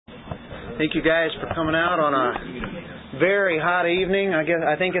Thank you guys for coming out on a very hot evening. I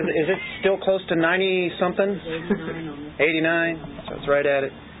think is it still close to 90 something? 89. So it's right at it.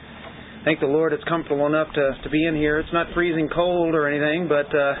 Thank the Lord it's comfortable enough to be in here. It's not freezing cold or anything, but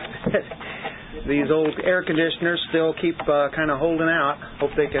these old air conditioners still keep kind of holding out.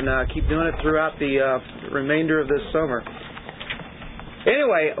 Hope they can keep doing it throughout the remainder of this summer.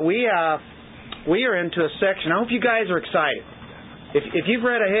 Anyway, we are into a section. I hope you guys are excited. If you've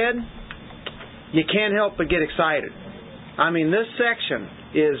read ahead, you can't help but get excited. I mean, this section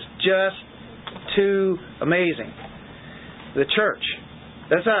is just too amazing. The church.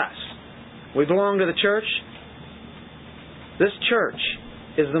 That's us. We belong to the church. This church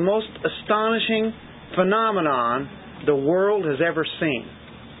is the most astonishing phenomenon the world has ever seen.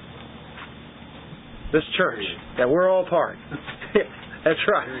 This church that we're all part. That's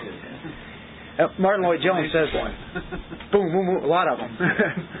right. Martin Lloyd-Jones says, boom, boom, boom, a lot of them.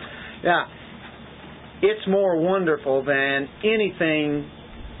 Yeah. It's more wonderful than anything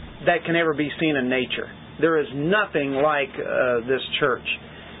that can ever be seen in nature. There is nothing like this church.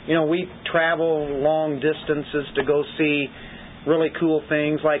 You know, we travel long distances to go see really cool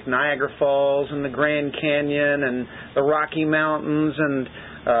things like Niagara Falls and the Grand Canyon and the Rocky Mountains and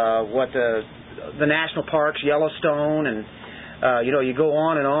the national parks, Yellowstone, and you go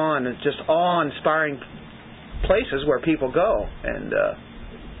on. It's just awe-inspiring places where people go, and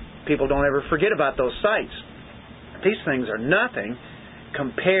people don't ever forget about those sites. These things are nothing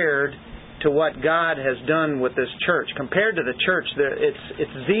compared to what God has done with this church. Compared to the church,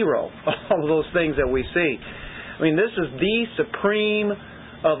 it's zero, all of those things that we see. I mean, this is the supreme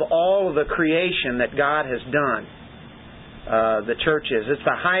of all of the creation that God has done. The church is. It's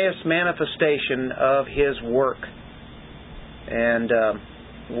the highest manifestation of His work. And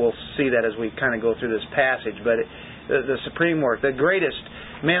we'll see that as we kind of go through this passage. But the supreme work, the greatest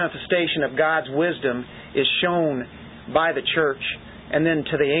manifestation of God's wisdom is shown by the church and then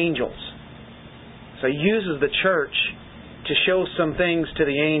to the angels. So He uses the church to show some things to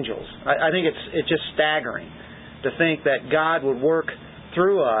the angels. I think it's just staggering to think that God would work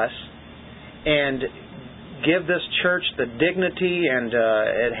through us and give this church the dignity, and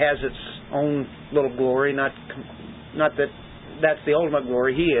it has its own little glory. Not that that's the ultimate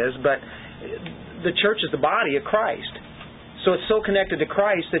glory, He is, but the church is the body of Christ. So it's so connected to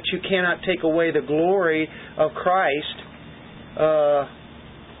Christ that you cannot take away the glory of Christ,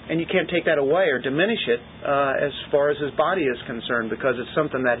 and you can't take that away or diminish it as far as His body is concerned, because it's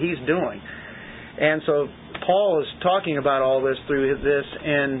something that He's doing. And so Paul is talking about all this through this,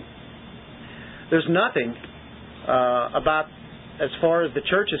 and there's nothing about, as far as the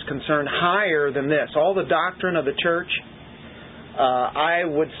church is concerned, higher than this. All the doctrine of the church, I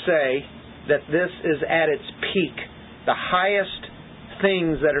would say that this is at its peak. The highest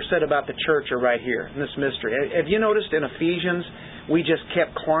things that are said about the church are right here in this mystery. Have you noticed in Ephesians, we just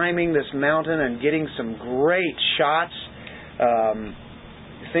kept climbing this mountain and getting some great shots.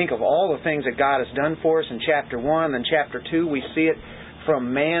 Think of all the things that God has done for us in chapter 1 and chapter 2. We see it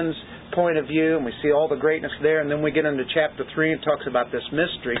from man's point of view, and we see all the greatness there. And then we get into chapter 3 and talks about this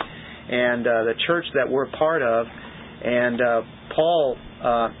mystery and the church that we're part of. And Paul,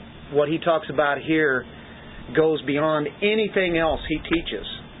 what he talks about here goes beyond anything else he teaches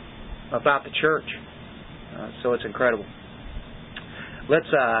about the church. So it's incredible. Let's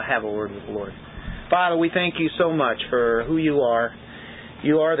have a word with the Lord. Father, we thank You so much for who You are.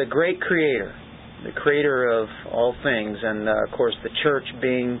 You are the great Creator, the Creator of all things, and of course the church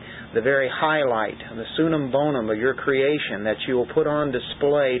being the very highlight, the sunum bonum of Your creation that You will put on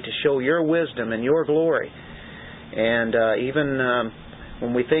display to show Your wisdom and Your glory. And even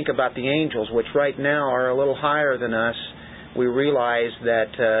when we think about the angels, which right now are a little higher than us, we realize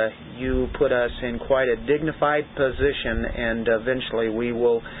that You put us in quite a dignified position, and eventually we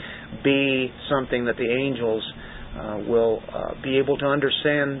will be something that the angels will be able to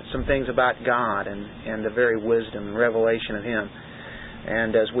understand some things about God and the very wisdom and revelation of Him.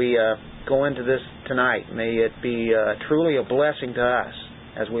 And as we go into this tonight, may it be truly a blessing to us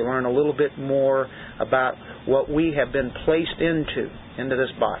as we learn a little bit more about what we have been placed into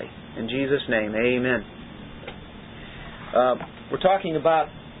this body. In Jesus' name, amen. We're talking about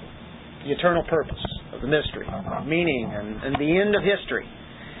the eternal purpose of the mystery, meaning, and the end of history.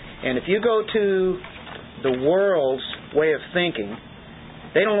 And if you go to the world's way of thinking,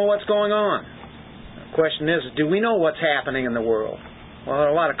 they don't know what's going on. The question is, do we know what's happening in the world? Well, there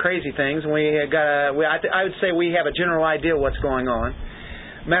are a lot of crazy things, and I would say we have a general idea what's going on.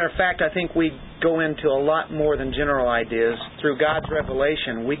 Matter of fact, I think we go into a lot more than general ideas. Through God's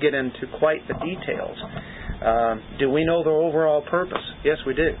revelation, we get into quite the details. Do we know the overall purpose? Yes,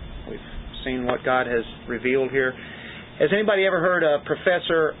 we do. We've seeing what God has revealed here. Has anybody ever heard of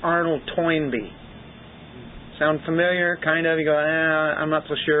Professor Arnold Toynbee? Sound familiar? Kind of? You go, I'm not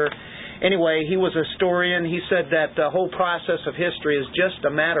so sure. Anyway, he was a historian. He said that the whole process of history is just a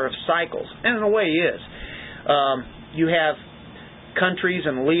matter of cycles. And in a way, it is. You have countries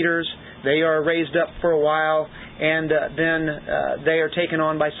and leaders. They are raised up for a while, and then they are taken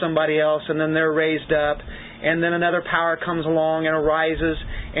on by somebody else, and then they're raised up, and then another power comes along and arises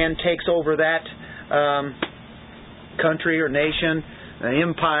and takes over that country or nation,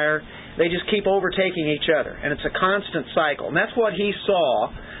 empire. They just keep overtaking each other, and it's a constant cycle. And that's what he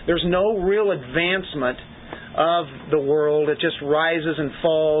saw. There's no real advancement of the world. It just rises and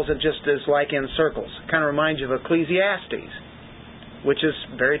falls. It just is like in circles. It kind of reminds you of Ecclesiastes, which is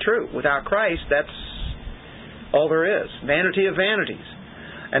very true. Without Christ, that's all there is. Vanity of vanities.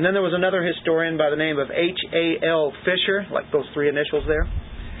 And then there was another historian by the name of H.A.L. Fisher, like those three initials there.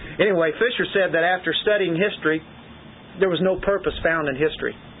 Anyway, Fisher said that after studying history, there was no purpose found in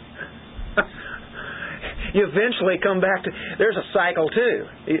history. You eventually come back to, there's a cycle too.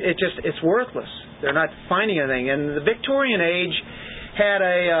 It's worthless. They're not finding anything. And the Victorian age had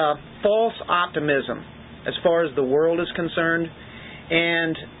a false optimism as far as the world is concerned.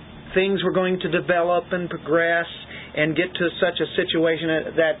 And things were going to develop and progress and get to such a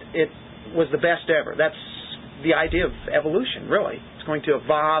situation that it was the best ever. That's the idea of evolution, really. It's going to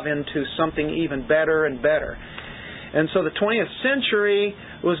evolve into something even better and better. And so the 20th century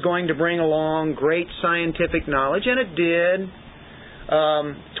was going to bring along great scientific knowledge, and it did.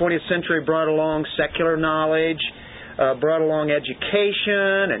 20th century brought along secular knowledge, brought along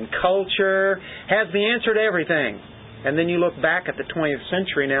education and culture, has the answer to everything. And then you look back at the 20th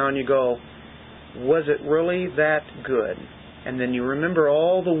century now and you go, was it really that good? And then you remember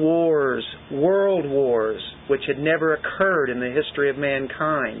all the wars, world wars, which had never occurred in the history of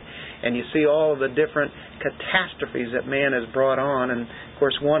mankind. And you see all of the different catastrophes that man has brought on. And, of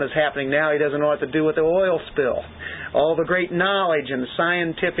course, one is happening now. He doesn't know what to do with the oil spill. All the great knowledge and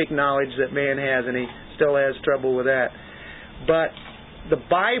scientific knowledge that man has, and he still has trouble with that. But the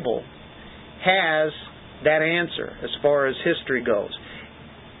Bible has that answer as far as history goes.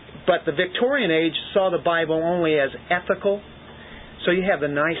 But the Victorian age saw the Bible only as ethical. So you have the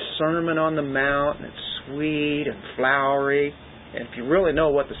nice Sermon on the Mount, and it's sweet and flowery. And if you really know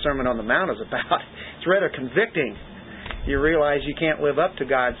what the Sermon on the Mount is about, it's rather convicting. You realize you can't live up to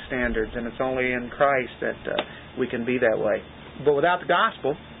God's standards, and it's only in Christ that we can be that way. But without the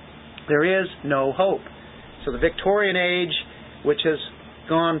gospel, there is no hope. So the Victorian age, which has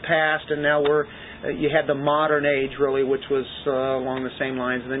gone past, and now you had the modern age, really, which was along the same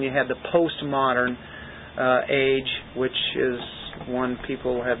lines. And then you had the postmodern age, which is one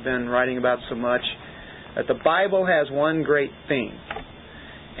people have been writing about so much. That the Bible has one great theme,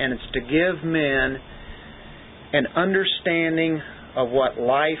 and it's to give men an understanding of what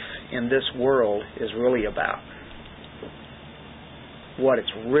life in this world is really about. What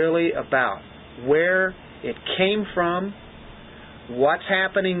it's really about. Where it came from, what's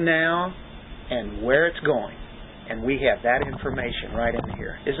happening now, and where it's going. And we have that information right in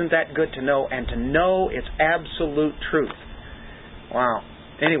here. Isn't that good to know? And to know its absolute truth. Wow.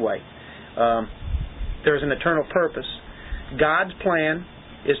 Anyway, there's an eternal purpose. God's plan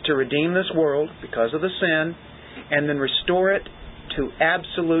is to redeem this world because of the sin and then restore it to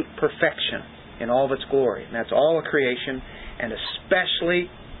absolute perfection in all of its glory. And that's all of creation, and especially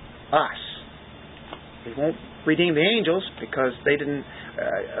us. He won't redeem the angels because they didn't,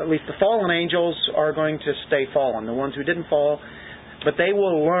 at least the fallen angels are going to stay fallen, the ones who didn't fall, but they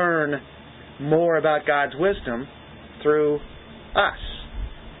will learn more about God's wisdom through us,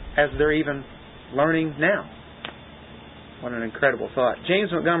 as they're even learning now. What an incredible thought. James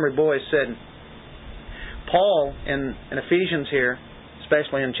Montgomery Boyce said, Paul in Ephesians here,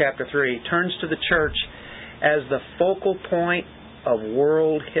 especially in chapter 3, turns to the church as the focal point of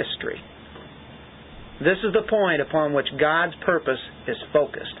world history. This is the point upon which God's purpose is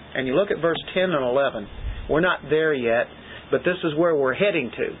focused. And you look at verse 10 and 11. We're not there yet, but this is where we're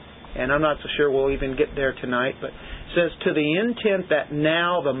heading to. And I'm not so sure we'll even get there tonight, but it says, to the intent that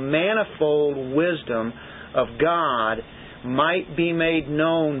now the manifold wisdom of God might be made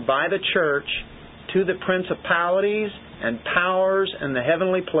known by the church to the principalities and powers in the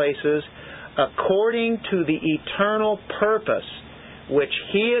heavenly places, according to the eternal purpose which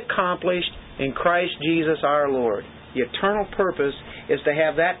He accomplished in Christ Jesus our Lord. The eternal purpose is to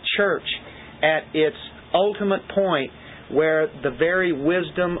have that church at its ultimate point where the very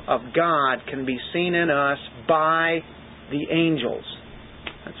wisdom of God can be seen in us by the angels.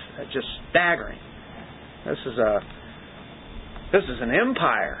 That's just staggering. This is This is an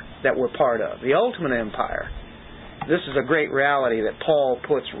empire that we're part of, the ultimate empire. This is a great reality that Paul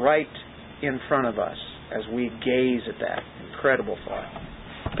puts right in front of us as we gaze at that incredible thought.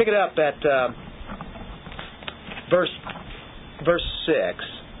 Pick it up at verse 6.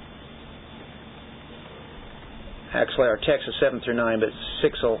 Actually, our text is 7 through 9, but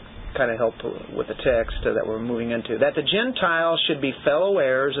 6 will kind of help with the text that we're moving into. That the Gentiles should be fellow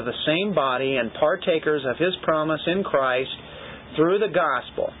heirs of the same body and partakers of His promise in Christ through the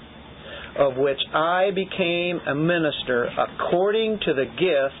gospel, of which I became a minister according to the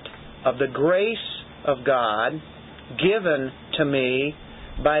gift of the grace of God given to me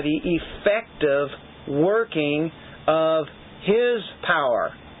by the effective working of His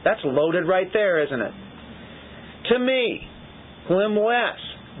power. That's loaded right there, isn't it? To me, who am less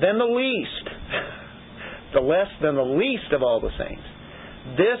than the least, the less than the least of all the saints,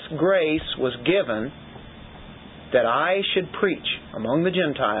 this grace was given that I should preach among the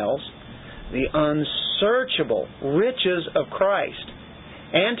Gentiles the unsearchable riches of Christ,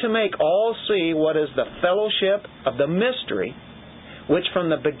 and to make all see what is the fellowship of the mystery, which from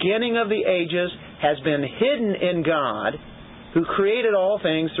the beginning of the ages has been hidden in God, who created all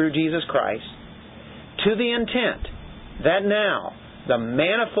things through Jesus Christ, to the intent that now the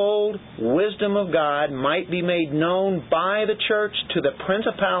manifold wisdom of God might be made known by the church to the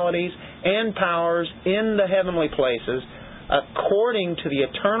principalities and powers in the heavenly places, according to the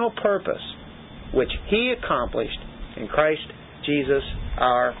eternal purpose which He accomplished in Christ Jesus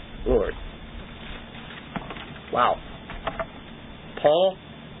our Lord. Wow. Paul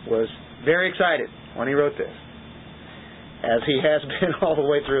was very excited when he wrote this, as he has been all the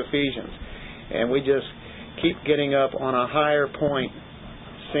way through Ephesians. And we just keep getting up on a higher point,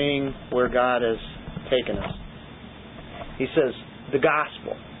 seeing where God has taken us. He says, the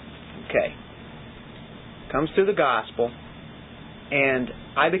gospel. Okay. Comes through the gospel, and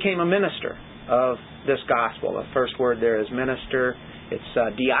I became a minister of this gospel. The first word there is minister. It's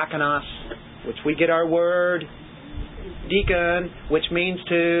diakonos, which we get our word deacon, which means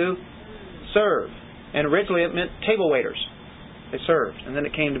to serve. And originally it meant table waiters. They served. And then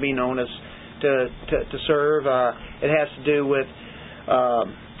it came to be known as to serve. It has to do with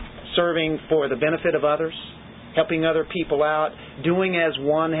serving for the benefit of others, helping other people out, doing as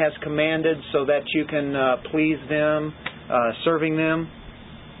one has commanded so that you can please them, serving them.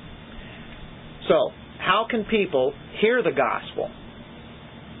 So, how can people hear the gospel?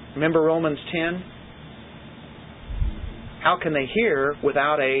 Remember Romans 10? How can they hear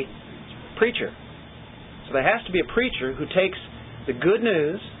without a preacher? So there has to be a preacher who takes the good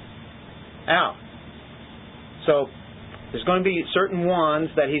news out. So there's going to be certain ones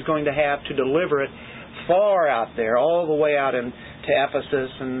that he's going to have to deliver it far out there, all the way out into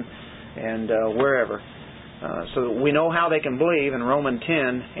Ephesus and wherever. So we know how they can believe, and Romans 10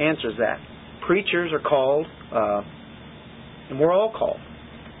 answers that. Preachers are called, and we're all called.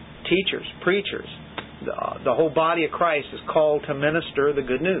 Teachers, preachers. The whole body of Christ is called to minister the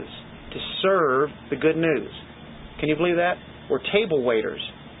good news, to serve the good news. Can you believe that? We're table waiters.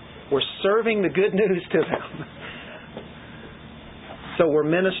 We're serving the good news to them. So we're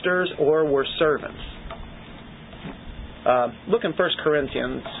ministers or we're servants. Look in 1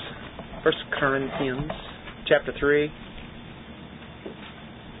 Corinthians chapter 3,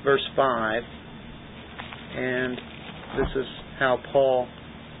 verse 5. And this is how Paul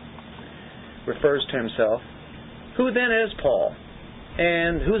refers to himself. Who then is Paul?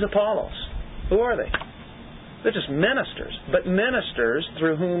 And who's Apollos? Who are they? They're just ministers. But ministers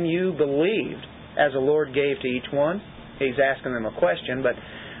through whom you believed, as the Lord gave to each one. He's asking them a question, but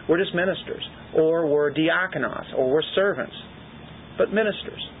we're just ministers. Or we're diakonos, or we're servants. But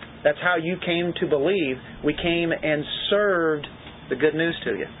ministers. That's how you came to believe. We came and served the good news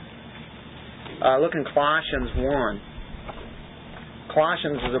to you. Look in Colossians 1.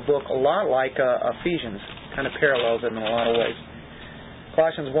 Colossians is a book a lot like Ephesians. Kind of parallels it in a lot of ways.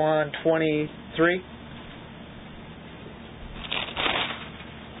 Colossians 1:23.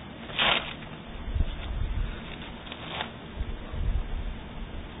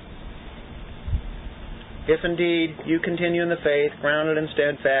 If indeed you continue in the faith, grounded and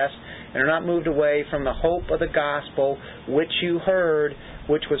steadfast, and are not moved away from the hope of the gospel which you heard,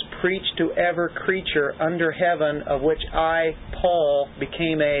 which was preached to every creature under heaven, of which I, Paul,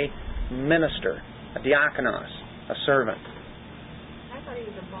 became a minister, a diakonos, a servant. I thought he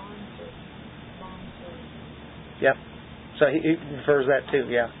was a bond servant. Yep. So he refers that too,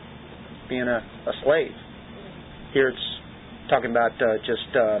 yeah. Being a slave. Here it's talking about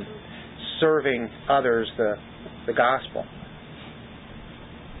just serving others the gospel.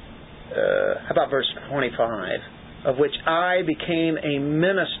 How about verse 25? of which I became a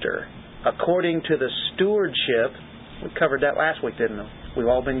minister according to the stewardship. We covered that last week, didn't we? We've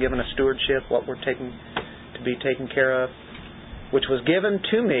all been given a stewardship, what we're to be taken care of, which was given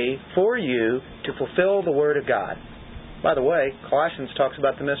to me for you to fulfill the Word of God. By the way, Colossians talks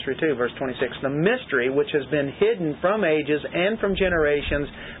about the mystery too, verse 26. The mystery which has been hidden from ages and from generations,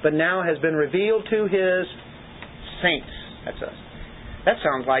 but now has been revealed to His saints. That's us. That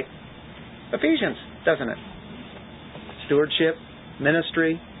sounds like Ephesians, doesn't it? Stewardship,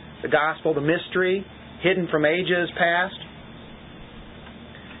 ministry, the gospel, the mystery, hidden from ages past.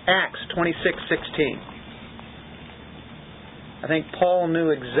 Acts 26:16. I think Paul knew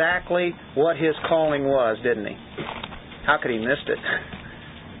exactly what his calling was, didn't he? How could he missed it?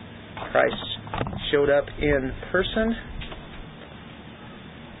 Christ showed up in person,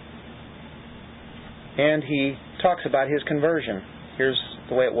 and he talks about his conversion. Here's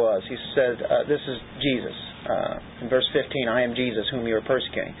the way it was. He said, this is Jesus. In verse 15, I am Jesus whom you are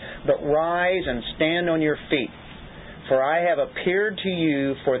persecuting. But rise and stand on your feet, for I have appeared to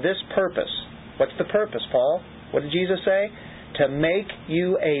you for this purpose. What's the purpose, Paul? What did Jesus say? To make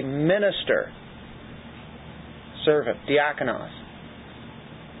you a minister, servant, diakonos,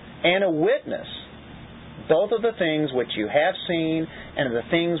 and a witness, both of the things which you have seen and of the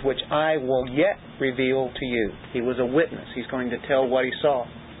things which I will yet reveal to you. He was a witness. He's going to tell what he saw,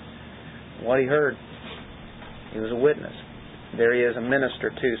 what he heard. He was a witness. There he is, a minister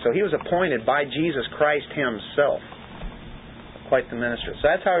too. So he was appointed by Jesus Christ Himself. Quite the minister. So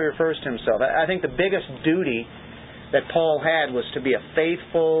that's how he refers to himself. I think the biggest duty that Paul had was to be a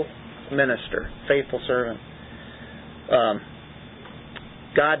faithful minister, faithful servant.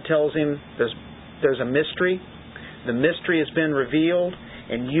 God tells him there's a mystery. The mystery has been revealed,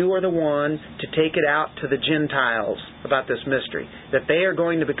 and you are the one to take it out to the Gentiles about this mystery. That they are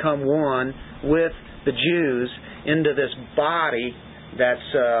going to become one with the Jews into this body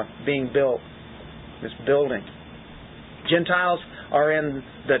that's being built, this building. Gentiles are in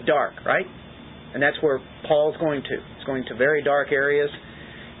the dark, right? And that's where Paul's going to. He's going to very dark areas,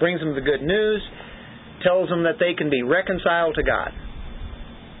 brings them the good news, tells them that they can be reconciled to God.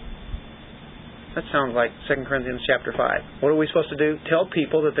 That sounds like 2 Corinthians chapter 5. What are we supposed to do? Tell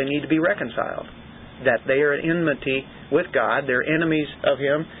people that they need to be reconciled, that they are at enmity with God, they're enemies of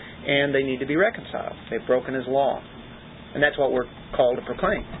Him, and they need to be reconciled. They've broken His law. And that's what we're called to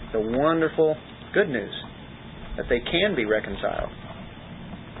proclaim, the wonderful good news, that they can be reconciled.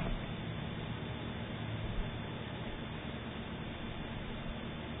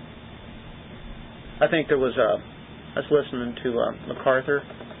 I think there was I was listening to MacArthur.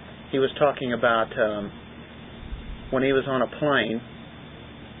 He was talking about when he was on a plane,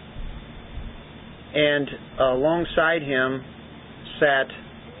 and alongside him sat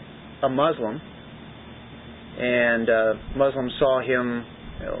a Muslim, and Muslims saw him,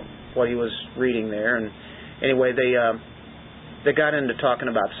 what he was reading there, and anyway, they got into talking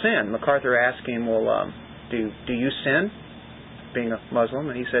about sin. MacArthur asked him, well, do you sin, being a Muslim?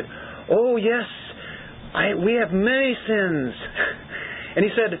 And he said, oh yes, we have many sins. And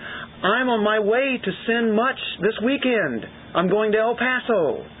he said, I'm on my way to sin much this weekend. I'm going to El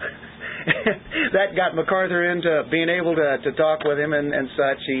Paso. That got MacArthur into being able to talk with him and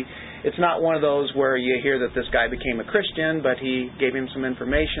such. It's not one of those where you hear that this guy became a Christian, but he gave him some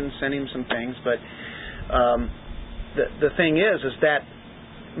information, sent him some things. But the thing is that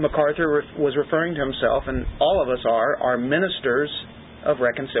MacArthur was referring to himself, and all of us are ministers of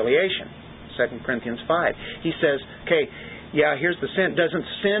reconciliation. 2 Corinthians 5. He says, okay, yeah, here's the sin. Doesn't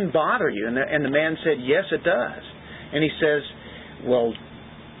sin bother you? And the man said, yes, it does. And he says, well,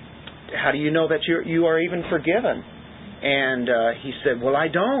 how do you know that you are even forgiven? And he said, well, I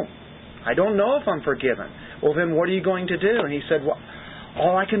don't know if I'm forgiven. Well, then what are you going to do? And he said, well,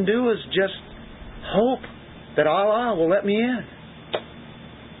 all I can do is just hope that Allah will let me in.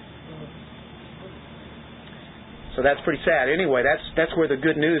 So that's pretty sad. Anyway, that's where the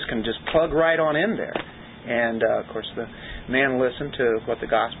good news can just plug right on in there. And, of course, the man listened to what the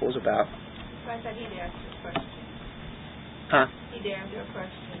gospel is about. So I thought he'd asked a question. Huh? He'd asked a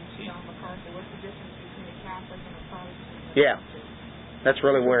question to John MacArthur. What's the difference between a Catholic and a Protestant? Yeah. That's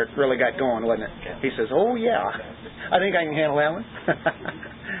really where it really got going, wasn't it? He says, oh, yeah. I think I can handle that one.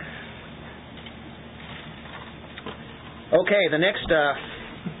 Okay, the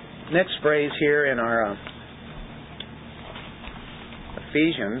next phrase here in our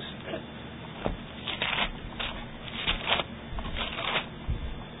Ephesians,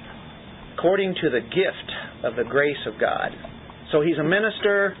 according to the gift of the grace of God. So he's a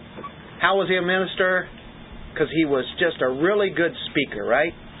minister. How was he a minister? Because he was just a really good speaker,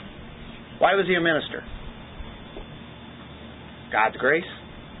 right? Why was he a minister? God's grace.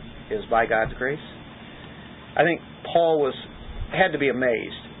 It was by God's grace. I think Paul had to be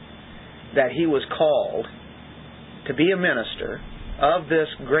amazed that he was called to be a minister of this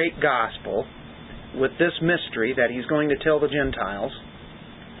great gospel with this mystery that he's going to tell the Gentiles,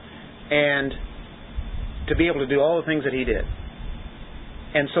 and to be able to do all the things that he did.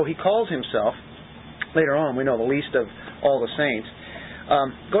 And so he calls himself, later on we know, the least of all the saints.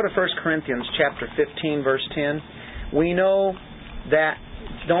 Go to 1 Corinthians chapter 15, verse 10. We know that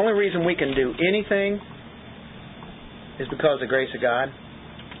the only reason we can do anything is because of the grace of God.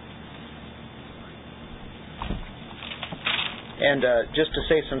 And just to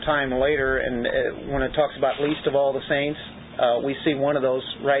save some time later, and when it talks about least of all the saints, we see one of those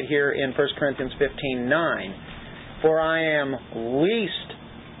right here in 1 Corinthians 15:9. For I am least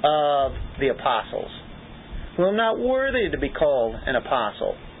of the apostles, who am not worthy to be called an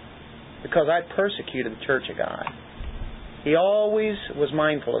apostle, because I persecuted the church of God. He always was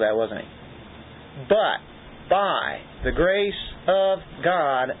mindful of that, wasn't he? But by the grace of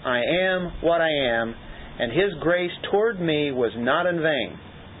God I am what I am, and His grace toward me was not in vain.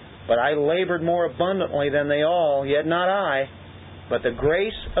 But I labored more abundantly than they all, yet not I, but the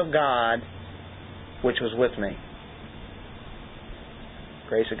grace of God which was with me.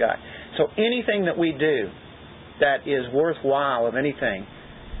 Grace of God. So anything that we do that is worthwhile of anything,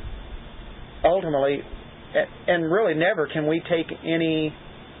 ultimately, and really never can we take any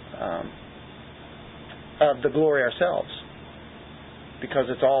of the glory ourselves, because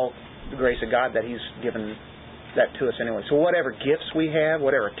it's all the grace of God that He's given that to us anyway. So whatever gifts we have,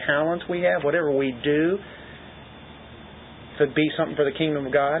 whatever talents we have, whatever we do, if it be something for the kingdom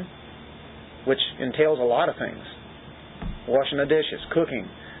of God, which entails a lot of things, washing the dishes, cooking,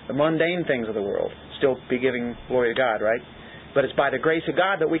 the mundane things of the world, still be giving glory to God, right? But it's by the grace of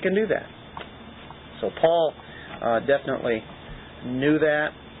God that we can do that. So Paul definitely knew that,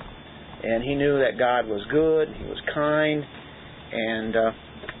 and he knew that God was good, He was kind, and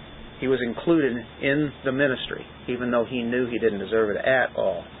he was included in the ministry, even though he knew he didn't deserve it at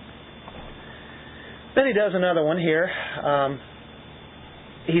all. Then he does another one here.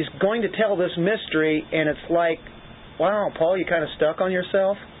 He's going to tell this mystery, and it's like, wow, Paul, you kind of stuck on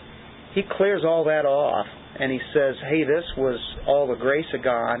yourself? He clears all that off, and he says, hey, this was all the grace of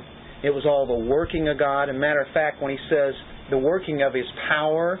God. It was all the working of God. And matter of fact, when he says the working of His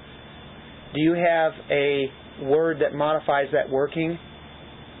power, do you have a word that modifies that working,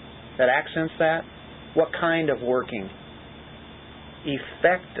 that accents that? What kind of working?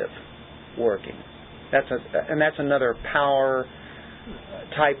 Effective working. That's another power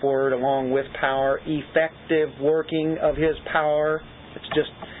type word along with power. Effective working of His power. It's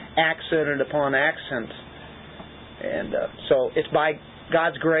just accented upon accents. And so it's by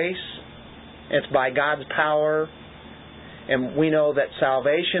God's grace. It's by God's power. And we know that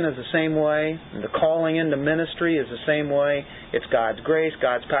salvation is the same way. And the calling into ministry is the same way. It's God's grace,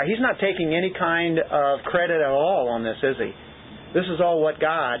 God's power. He's not taking any kind of credit at all on this, is He? This is all what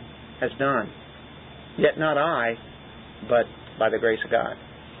God has done. Yet not I, but by the grace of God.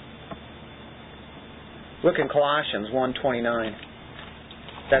 Look in Colossians 1:29.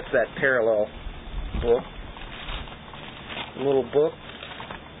 That's that parallel book. Little book.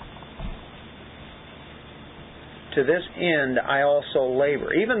 To this end I also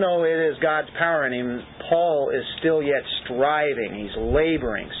labor. Even though it is God's power in him, Paul is still yet striving. He's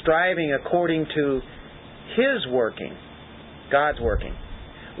laboring. Striving according to His working. God's working.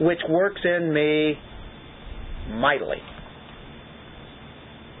 Which works in me mightily.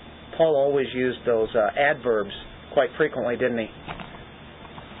 Paul always used those adverbs quite frequently, didn't he?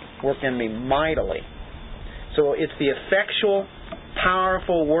 Work in me mightily. So it's the effectual,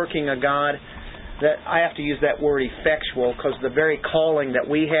 powerful working of God. That I have to use that word effectual because the very calling that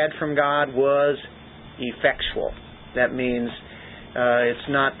we had from God was effectual. That means it's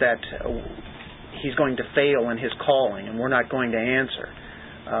not that He's going to fail in His calling and we're not going to answer.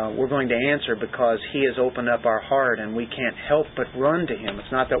 We're going to answer because He has opened up our heart and we can't help but run to Him.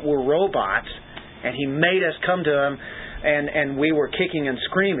 It's not that we're robots and He made us come to Him and we were kicking and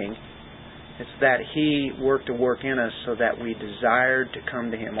screaming. It's that He worked a work in us so that we desired to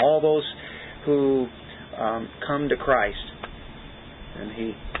come to Him. All those who come to Christ, and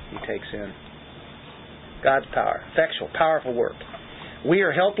He takes in. God's power, effectual, powerful work. We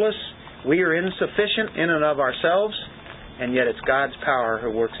are helpless, we are insufficient in and of ourselves, and yet it's God's power who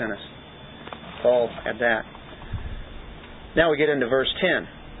works in us. Paul had that. Now we get into verse 10.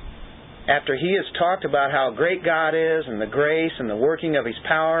 After he has talked about how great God is and the grace and the working of His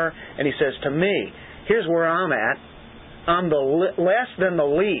power, and he says, to me, here's where I'm at. I'm the less than the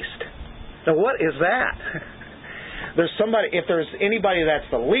least. Now what is that? There's somebody. If there's anybody that's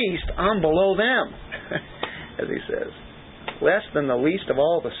the least, I'm below them, as he says. Less than the least of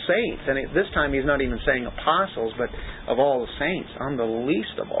all the saints. And this time he's not even saying apostles, but of all the saints. I'm the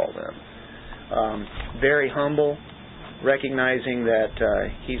least of all them. Very humble, recognizing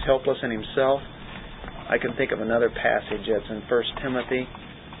that he's helpless in himself. I can think of another passage that's in 1 Timothy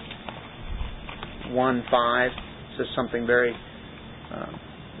 1:5. It says something very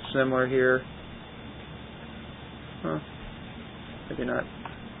similar here. Maybe not.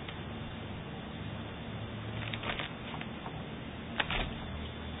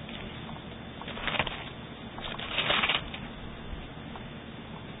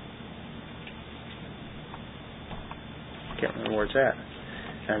 Can't remember where it's at.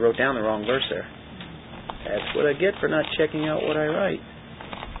 I wrote down the wrong verse there. That's what I get for not checking out what I write.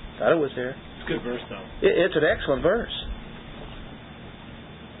 Thought it was there. It's a good verse, though. It's an excellent verse.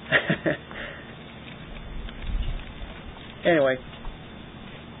 Anyway,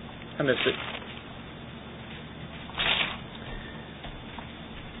 I missed it.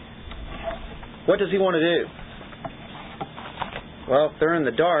 What does he want to do? Well, if they're in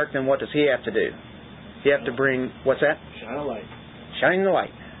the dark, then what does he have to do? He have to bring, what's that? Shine a light. Shine the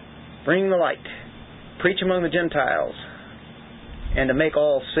light. Bring the light. Preach among the Gentiles. And to make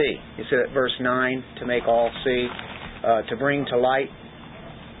all see. You see that verse 9, to make all see. To bring to light.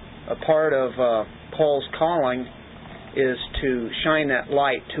 A part of Paul's calling is to shine that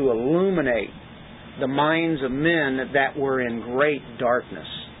light, to illuminate the minds of men that were in great darkness.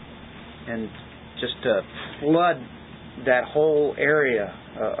 And just to flood that whole area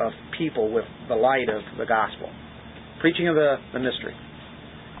of people with the light of the gospel. Preaching of the mystery.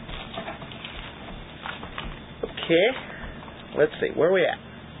 Okay, let's see, where are we at?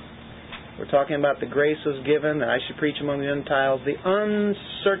 We're talking about the graces given that I should preach among the Gentiles, the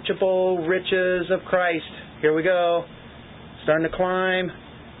unsearchable riches of Christ. Here we go. Starting to climb.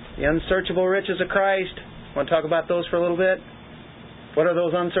 The unsearchable riches of Christ. Want to talk about those for a little bit? What are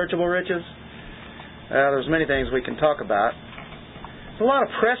those unsearchable riches? There's many things we can talk about. There's a lot of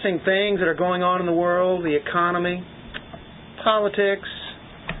pressing things that are going on in the world. The economy, politics,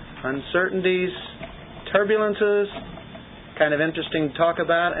 uncertainties, turbulences. Kind of interesting to talk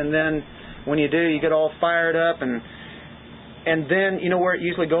about. And then when you do, you get all fired up. And then, you know where it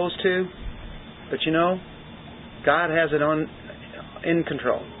usually goes to? But you know, God has it in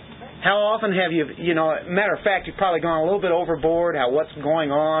control. How often have you matter of fact, you've probably gone a little bit overboard, what's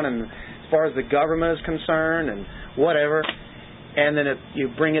going on, and as far as the government is concerned, and whatever, and then you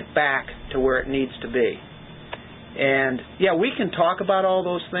bring it back to where it needs to be. And, yeah, we can talk about all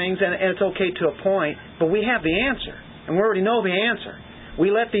those things, and it's okay to a point, but we have the answer, and we already know the answer. We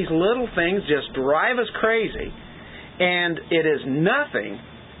let these little things just drive us crazy, and it is nothing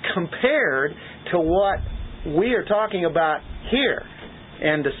compared to what we are talking about here.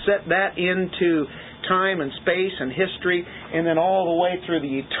 And to set that into time and space and history, and then all the way through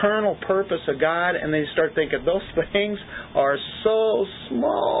the eternal purpose of God, and then you start thinking, those things are so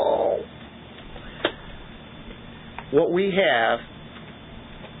small. What we have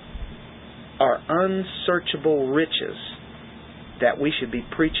are unsearchable riches that we should be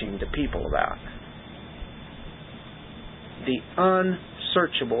preaching to people about. The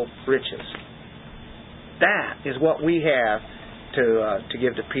unsearchable riches. That is what we have to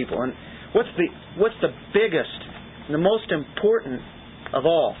give to people. And what's the biggest, the most important of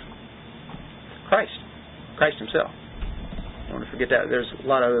all? Christ Himself. I don't want to forget that. There's a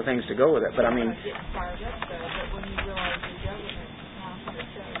lot of other things to go with it, but I mean. Getting fired up though, but when you realize the government wants to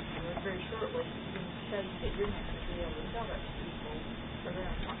tell you very shortly, you're going to tell you that you're not going to be able to tell that to people,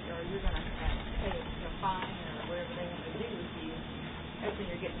 or you're going to have to pay a fine or whatever they want to do with you. That's when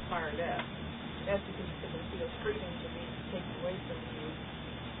you're getting fired up. That's because they feel freedom to be taken away from you.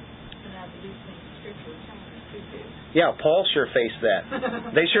 And now the new things in Scripture are telling us to do. Yeah, Paul sure faced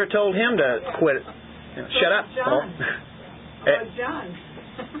that. They sure told him to quit it. Shut up, Paul. John.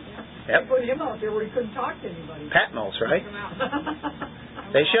 Yep. They put him out there where he couldn't talk to anybody. Patmos, right?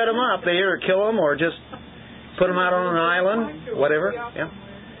 They shut him up. They either kill him or just put him out on an island, whatever. Yeah.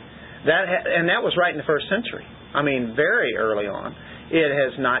 That was right in the first century. I mean, very early on. It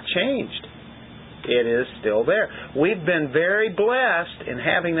has not changed. It is still there. We've been very blessed in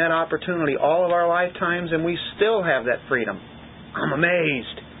having that opportunity all of our lifetimes, and we still have that freedom. I'm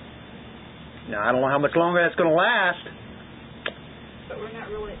amazed. Now, I don't know how much longer that's going to last. But we're not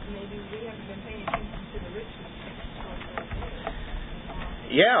really, maybe we haven't been paying attention to the riches.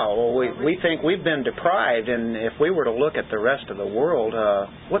 Yeah, well, we think we've been deprived, and if we were to look at the rest of the world,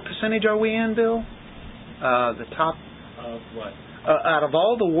 what percentage are we in, Bill? The top... Of what? Out of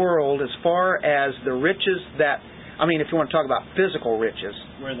all the world, as far as the riches that... I mean, if you want to talk about physical riches,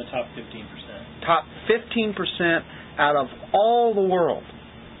 we're in the top 15%. Top 15% out of all the world.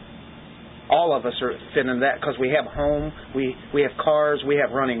 All of us are fit in that because we have a home, we have cars, we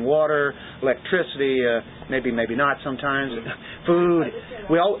have running water, electricity, maybe not sometimes, food.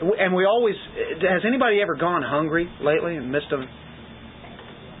 We always. Has anybody ever gone hungry lately and missed them?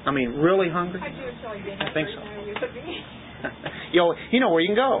 I mean, really hungry? I do tell you. I think so. You know where you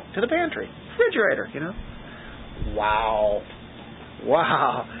can go, to the pantry, refrigerator. Wow.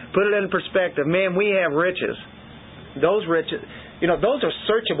 Put it in perspective, man. We have riches. Those riches, those are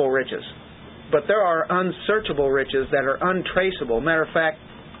searchable riches. But there are unsearchable riches that are untraceable. Matter of fact,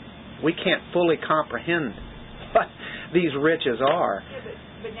 we can't fully comprehend what these riches are. Yeah,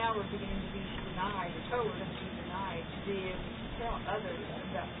 but now we're beginning to be denied, or told we're going to be denied to be able to tell others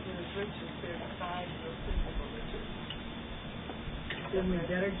about those riches that are besides those physical riches. Then we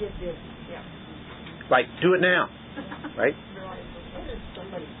better get busy. Yeah. Like, do it now. Right? I heard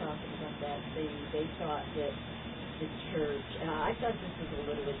somebody talking about that. They thought that the church, I thought this was a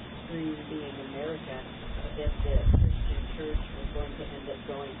little extreme being America, that the Christian church was going to end up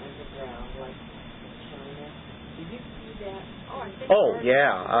going underground like China. Did you see that?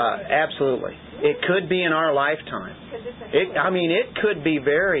 Absolutely. It could be in our lifetime. It could be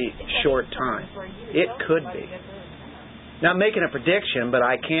very short time. It could be. Not making a prediction, but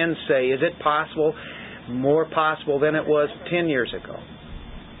I can say, is it possible? More possible than it was 10 years ago.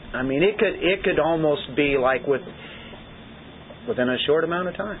 I mean, it could almost be like within a short amount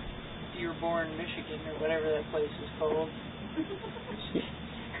of time. Dearborn, Michigan, or whatever that place is called.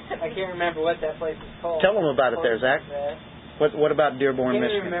 I can't remember what that place is called. Tell them about it there, Zach. What about Dearborn, Michigan?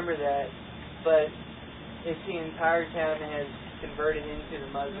 I can't remember that, but it's the entire town has converted into the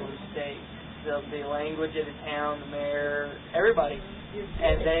Muslim state. The language of the town, the mayor, everybody.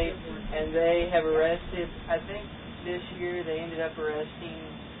 And they have arrested, I think this year they ended up arresting,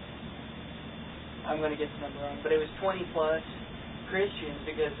 I'm going to get the number wrong, but it was 20 plus Christians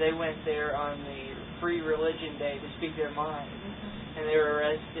because they went there on the free religion day to speak their mind. And they were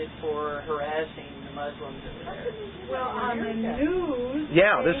arrested for harassing the Muslims over there. Well, on the news...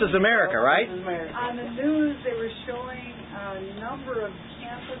 Yeah, this is America, right? This is America. On the news, they were showing a number of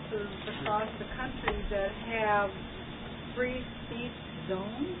campuses across the country that have free speech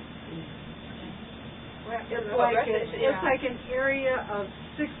zones. It's like an area of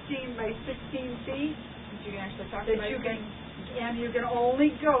 16 by 16 feet. That you can actually talk that about you things. and you can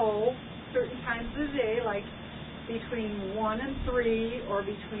only go certain times of the day, like between 1 and 3 or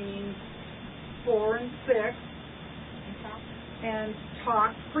between 4 and 6, and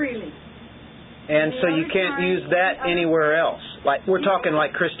talk freely. And so you can't use that anywhere else. Like we're talking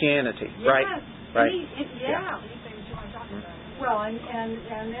like Christianity, right? Right. Yeah. Well, and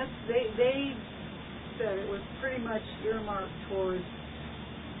they said it was pretty much earmarked towards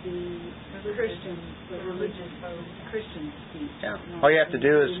the Christian, the religious Christian speech. Yeah. All you have to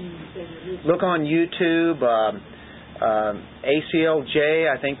do is look on YouTube. ACLJ,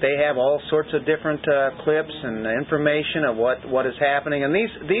 I think they have all sorts of different clips and information of what is happening. And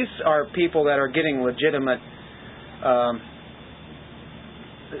these are people that are getting legitimate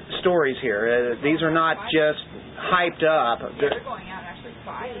stories here. These are not just hyped up. They're going out and actually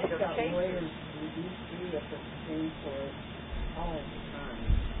fighting those cases. At the Supreme Court all the time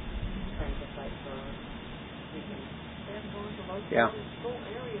trying to fight fraud. Yeah.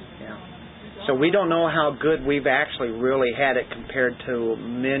 So we don't know how good we've actually really had it compared to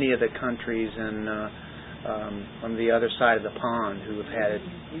many of the countries on the other side of the pond who have had it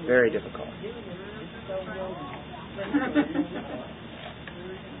very difficult.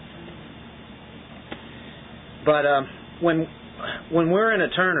 But when we're in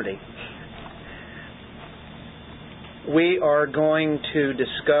eternity, we are going to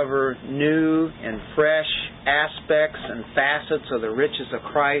discover new and fresh aspects and facets of the riches of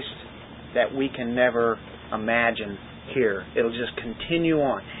Christ that we can never imagine here. It'll just continue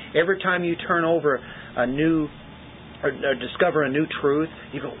on. Every time you turn over a new or discover a new truth,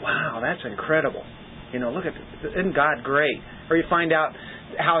 you go, wow, that's incredible. Look at this. Isn't God great? Or you find out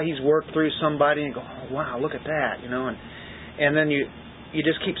how He's worked through somebody and you go, oh, wow, look at that. And then you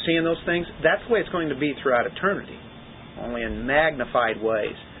just keep seeing those things. That's the way it's going to be throughout eternity, only in magnified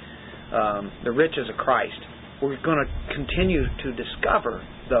ways. The riches of Christ. We're going to continue to discover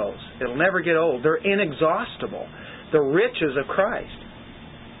those. It'll never get old. They're inexhaustible. The riches of Christ.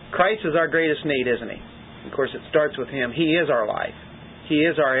 Christ is our greatest need, isn't He? Of course, it starts with Him. He is our life. He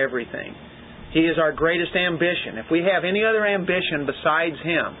is our everything. He is our greatest ambition. If we have any other ambition besides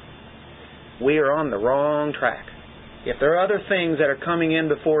Him, we are on the wrong track. If there are other things that are coming in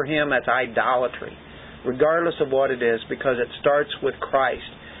before Him, that's idolatry. regardless of what it is, because it starts with Christ.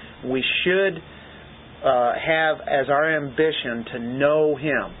 We should have as our ambition to know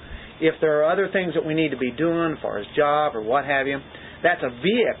Him. If there are other things that we need to be doing for His job or what have you, that's a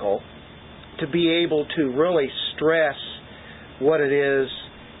vehicle to be able to really stress what it is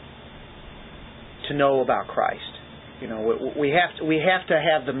to know about Christ. You know, we have to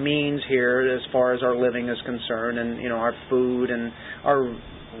have the means here as far as our living is concerned, and you know, our food and our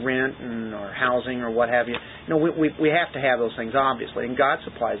rent and our housing or what have you. You know, we have to have those things, obviously, and God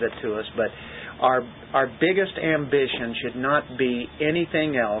supplies that to us. But our biggest ambition should not be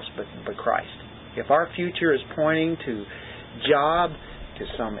anything else but Christ. If our future is pointing to job, to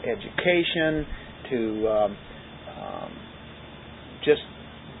some education, to just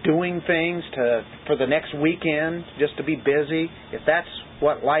doing things for the next weekend, just to be busy, if that's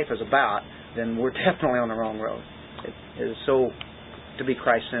what life is about, then we're definitely on the wrong road. It is so to be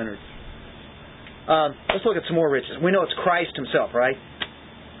Christ-centered. Let's look at some more riches. We know it's Christ Himself, right?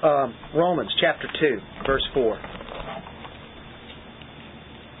 Romans chapter 2, verse 4.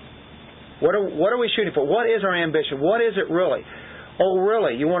 What are we shooting for? What is our ambition? What is it really? Oh,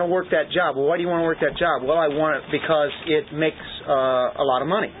 really? You want to work that job? Well, why do you want to work that job? Well, I want it because it makes a lot of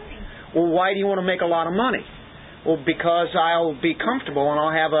money. Well, why do you want to make a lot of money? Well, because I'll be comfortable and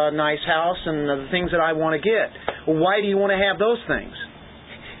I'll have a nice house and the things that I want to get. Well, why do you want to have those things?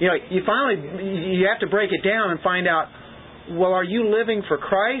 You know, you have to break it down and find out, well, are you living for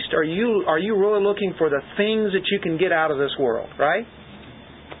Christ? Are you really looking for the things that you can get out of this world, right?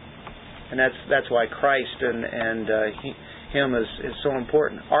 And that's why Christ and Him is so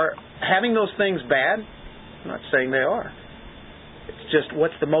important. Are having those things bad? I'm not saying they are. It's just,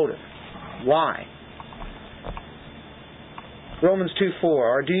 what's the motive? Why? Romans 2:4.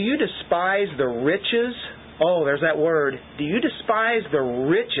 Or do you despise the riches? Oh, there's that word. Do you despise the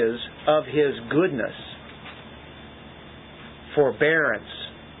riches of His goodness, forbearance,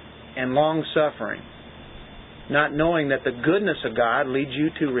 and long-suffering, not knowing that the goodness of God leads you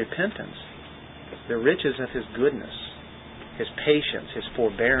to repentance? The riches of His goodness, His patience, His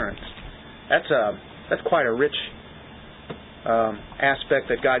forbearance. That's quite a rich aspect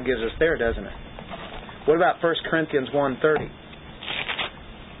that God gives us there, doesn't it? What about 1 Corinthians 1:30?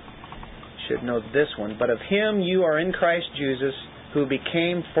 Should know this one. But of Him you are in Christ Jesus, who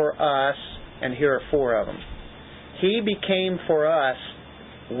became for us, and here are four of them. He became for us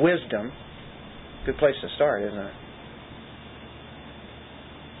wisdom. Good place to start, isn't it?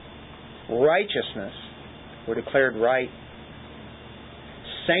 Righteousness. We're declared right.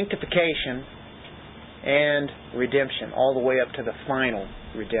 Sanctification and redemption, all the way up to the final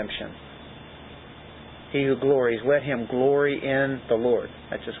redemption. He who glories, let him glory in the Lord.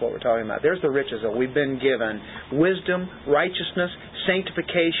 That's just what we're talking about. There's the riches that we've been given. Wisdom, righteousness,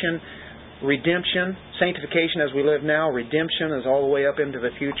 sanctification, redemption. Sanctification as we live now. Redemption is all the way up into the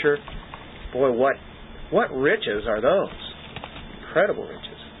future. Boy, what riches are those? Incredible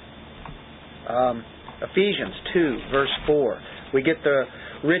riches. Ephesians 2, verse 4. We get the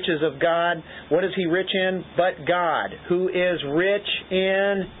riches of God. What is He rich in? But God, who is rich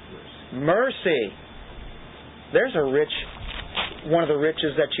in mercy. There's one of the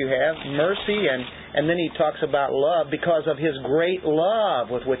riches that you have, mercy, and then He talks about love because of His great love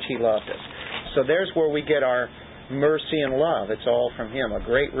with which He loved us. So there's where we get our mercy and love. It's all from Him. A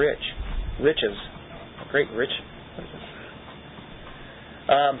great riches. A great rich.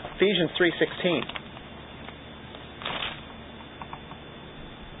 Ephesians 3:16.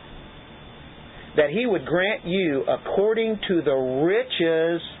 That He would grant you, according to the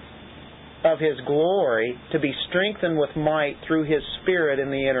riches of His glory, to be strengthened with might through His Spirit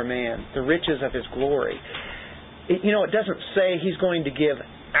in the inner man. The riches of His glory. It doesn't say He's going to give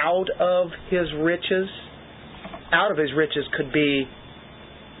out of His riches. Out of His riches could be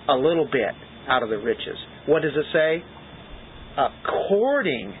a little bit out of the riches. What does it say?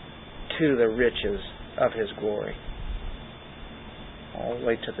 According to the riches of His glory. All the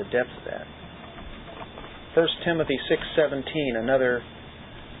way to the depth of that. 1 Timothy 6:17, another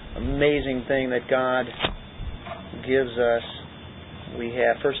amazing thing that God gives us. We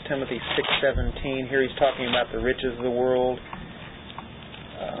have 1 Timothy 6:17. Here He's talking about the riches of the world.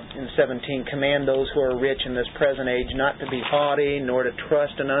 In 17, command those who are rich in this present age not to be haughty, nor to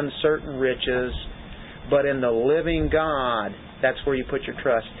trust in uncertain riches, but in the living God. That's where you put your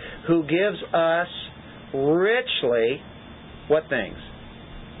trust. Who gives us richly, what things?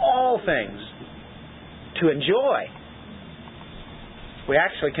 All things. To enjoy. We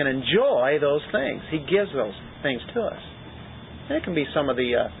actually can enjoy those things. He gives those things to us. And it can be some of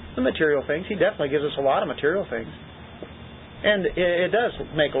the material things. He definitely gives us a lot of material things. And it does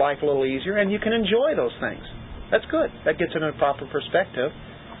make life a little easier, and you can enjoy those things. That's good. That gets it in a proper perspective.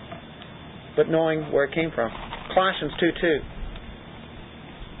 But knowing where it came from. Colossians 2:2.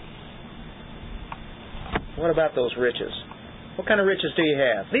 What about those riches? What kind of riches do you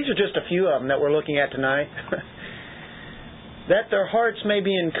have? These are just a few of them that we're looking at tonight. That their hearts may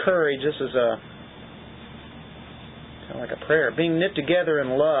be encouraged. This is kind of like a prayer. Being knit together in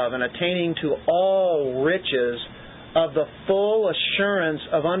love and attaining to all riches of the full assurance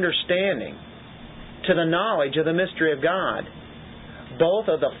of understanding, to the knowledge of the mystery of God, both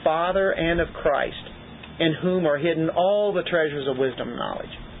of the Father and of Christ, in whom are hidden all the treasures of wisdom and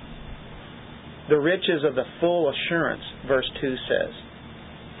knowledge. The riches of the full assurance, verse 2 says.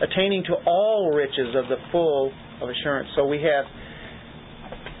 Attaining to all riches of the full of assurance. So we have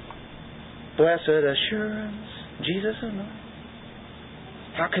blessed assurance, Jesus is mine.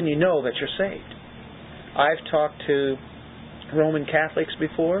 How can you know that you're saved? I've talked to Roman Catholics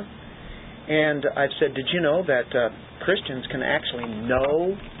before, and I've said, did you know that Christians can actually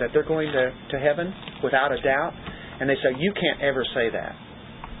know that they're going to heaven without a doubt? And they say, you can't ever say that.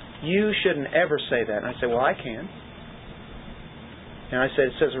 You shouldn't ever say that. And I say, well, I can. And I said,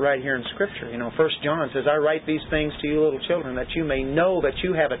 it says right here in Scripture. 1 John says, I write these things to you little children, that you may know that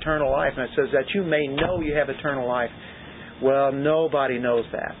you have eternal life. And it says that you may know you have eternal life. Well, nobody knows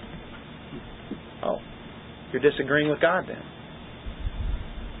that. Oh, you're disagreeing with God then.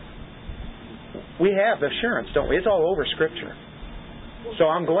 We have the assurance, don't we? It's all over Scripture. So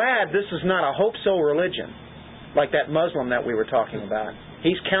I'm glad this is not a hope-so religion, like that Muslim that we were talking about.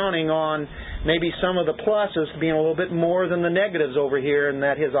 He's counting on maybe some of the pluses being a little bit more than the negatives over here, and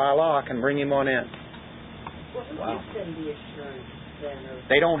that his Allah can bring him on in. Well, who gives them the assurance then?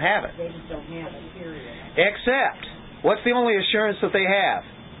 They don't have it. They just don't have it, period. Except, what's the only assurance that they have?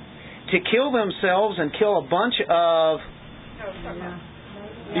 To kill themselves and kill a bunch of...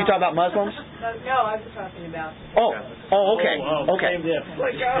 You talking about Muslims? No, I was talking about... Oh, okay.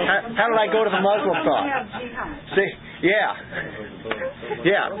 How did I go to the Muslim thought? See, yeah.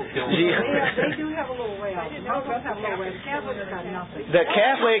 They do have a little way out. Muslims have a little way. Catholics got nothing. The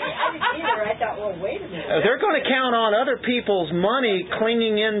Catholics... I didn't either. I thought, well, wait a minute. They're going to count on other people's money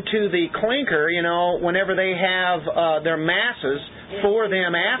clinging into the clinker, whenever they have their masses for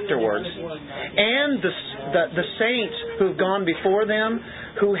them afterwards. And the saints who've gone before them,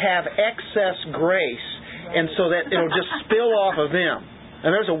 who have excess grace, and so that it'll just spill off of them.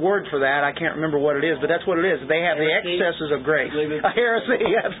 And there's a word for that. I can't remember what it is, but that's what it is. They have the excesses of grace. A heresy,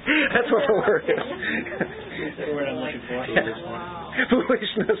 yes. That's what the word is. That's the word I'm looking for.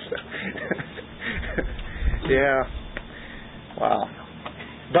 Foolishness. Yeah. Wow.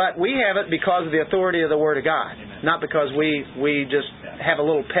 But we have it because of the authority of the Word of God. Amen. Not because we just have a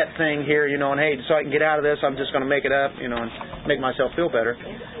little pet thing here, and hey, so I can get out of this, I'm just going to make it up, and make myself feel better.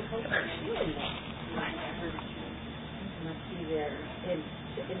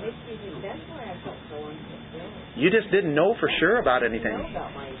 You just didn't know for sure about anything.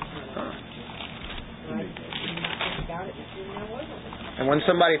 And when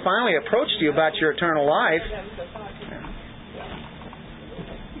somebody finally approached you about your eternal life...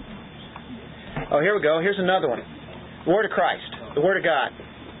 Oh, here we go. Here's another one. The Word of Christ. The Word of God.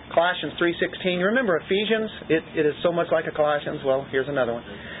 Colossians 3:16. You remember Ephesians? It is so much like a Colossians. Well, here's another one.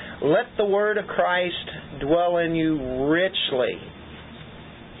 Let the Word of Christ dwell in you richly.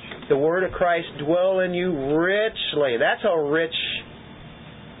 The Word of Christ dwell in you richly. That's a rich...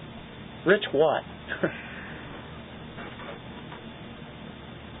 Rich what?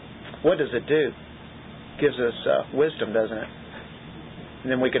 What does it do? Gives us wisdom, doesn't it? And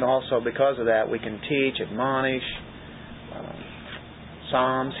then we can also, because of that, we can teach, admonish,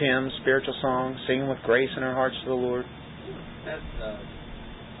 psalms, hymns, spiritual songs, sing with grace in our hearts to the Lord. That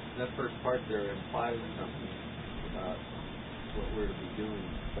first part there implies something about what we're to be doing.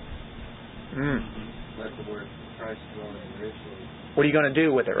 Let the Word of Christ dwell in richly. What are you going to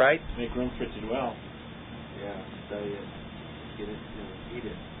do with it, right? Make room for it to dwell. Yeah, study it, get it, eat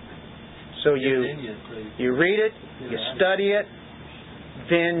it. So you read it, you study it,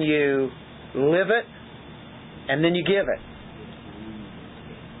 then you live it, and then you give it.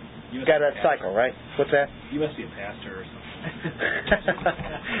 You got that cycle, right? What's that? You must be a pastor or something.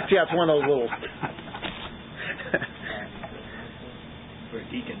 Yeah, it's one of those little... Or a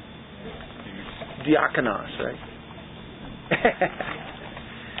deacon. Diakonos, right?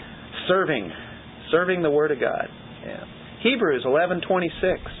 Serving the Word of God. Yeah. Hebrews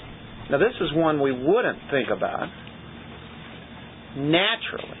 11:26. Now this is one we wouldn't think about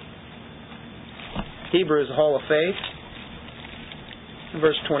naturally. Hebrews, Hall of Faith,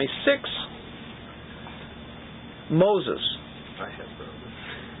 verse 26. Moses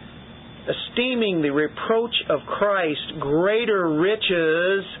esteeming the reproach of Christ greater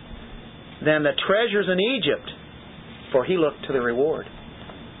riches than the treasures in Egypt, for he looked to the reward.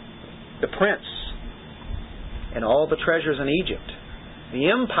 The prince and all the treasures in Egypt, the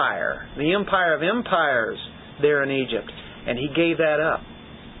empire of empires there in Egypt, and he gave that up.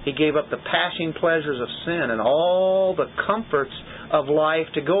 He gave up the passing pleasures of sin and all the comforts of life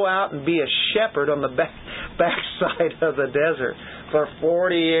to go out and be a shepherd on the backside of the desert for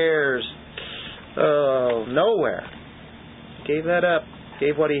 40 years. Oh, nowhere. Gave that up.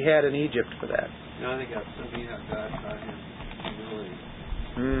 Gave what he had in Egypt for that. I think that's something that God taught him humility.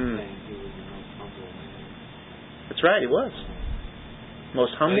 Saying he was the most humble man. That's right, he was.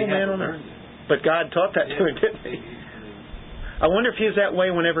 Most humble man on earth. But God taught that to him, didn't he? I wonder if he was that way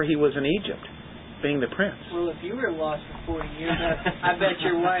whenever he was in Egypt, being the prince. Well, if you were lost for 40 years, I bet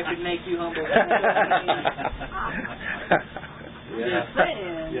your wife would make you humble. Yeah. Just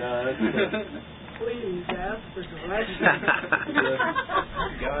saying. Yeah, that's good. Please ask for direction.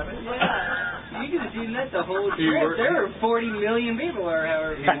 Got it? Yeah. You could have seen that the whole He trip. worked- There were 40 million people or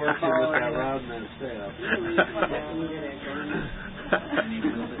however He many worked here with that following you. Rodman staff.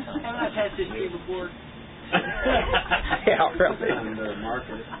 Haven't I passed this tree before? Yeah, really. And their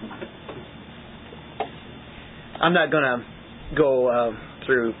market. I'm not going to go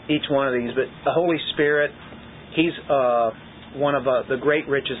through each one of these, but the Holy Spirit, He's one of the great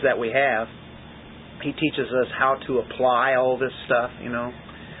riches that we have. He teaches us how to apply all this stuff,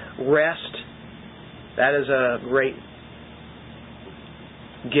 Rest, that is a great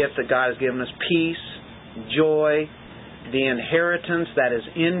gift that God has given us. Peace, joy, the inheritance that is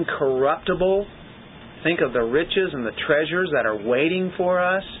incorruptible. Think of the riches and the treasures that are waiting for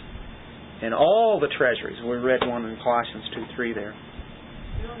us. And all the treasuries. We read one in Colossians 2:3 there.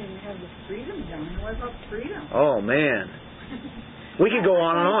 You don't even have the freedom, John. What about freedom? Oh, man. We could go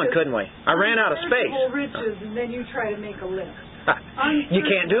on and on, couldn't we? I ran out of space. Unsearchable riches, and then you try to make a list. You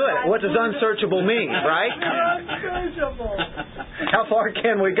can't do it. What does unsearchable mean, right? Unsearchable. How far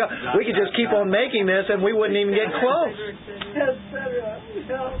can we go? We could just keep on making this and we wouldn't even get close.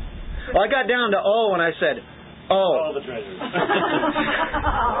 Well, I got down to O and I said, All the treasures.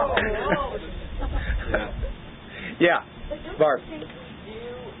 Yeah. But don't Barb. you think we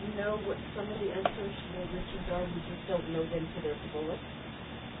do know what some of the unsearchable riches are? We just don't know them to their fullest.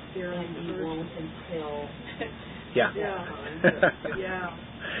 They're and we won't until Yeah. Yeah.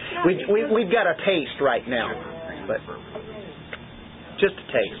 Yeah. We've got a taste right now, but just a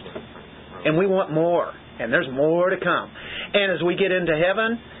taste. And we want more. And there's more to come. And as we get into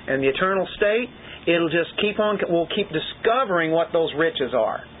heaven and the eternal state, we'll keep discovering what those riches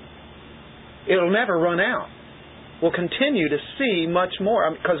are. It'll never run out. We'll continue to see much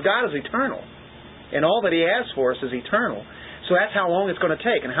more because God is eternal. And all that He has for us is eternal. So that's how long it's going to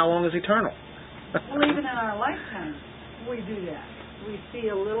take. And how long is eternal? Well, even in our lifetime, we do that. We see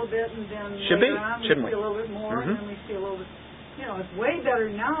a little bit and then Shouldn't we see a little bit more and then we see a little bit. It's way better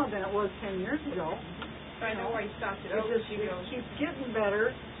now than it was 10 years ago. I know why you stopped at It Oak. it keeps getting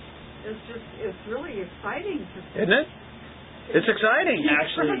better. It's really exciting to see. Isn't it? It's exciting.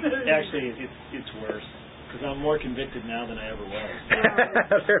 Actually, it's worse. Because I'm more convicted now than I ever was.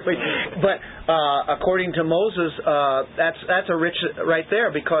 But according to Moses, that's a rich right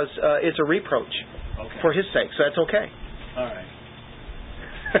there because it's a reproach for his sake. So that's okay. All right.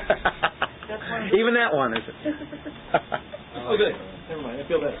 Even that one, is it? Oh, good. Never mind. I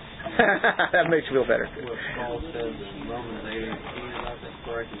feel better. That makes you feel better. What Paul says in Romans 8:18 about this,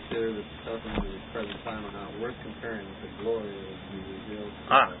 for I consider that the sufferings of the present time are not worth comparing with the glory that will be revealed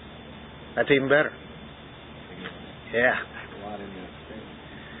to us. That's even better. Yeah. A lot in that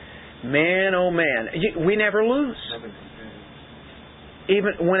statement. Man, oh man. We never lose. Nothing compares.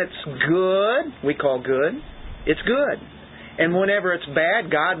 Even when it's good, we call good, it's good. And whenever it's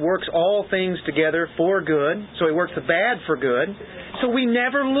bad, God works all things together for good. So He works the bad for good. So we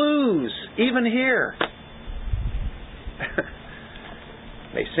never lose, even here.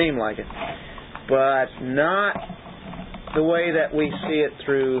 May seem like it. But not the way that we see it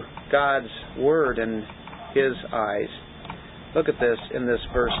through God's Word and His eyes. Look at this in this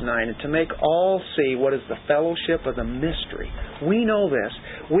verse 9. And to make all see what is the fellowship of the mystery. We know this.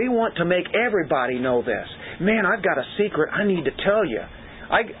 We want to make everybody know this. Man, I've got a secret I need to tell you.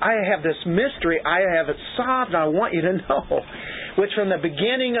 I have this mystery. I have it solved and I want you to know. Which from the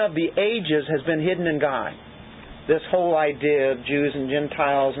beginning of the ages has been hidden in God. This whole idea of Jews and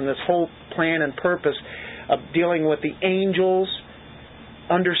Gentiles and this whole plan and purpose of dealing with the angels,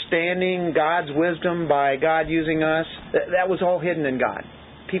 understanding God's wisdom by God using us, that was all hidden in God.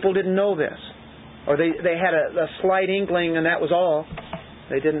 People didn't know this. Or they had a slight inkling and that was all.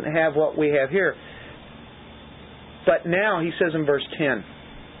 They didn't have what we have here. But now, he says in verse 10,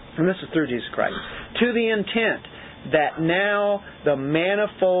 and this is through Jesus Christ, to the intent that now the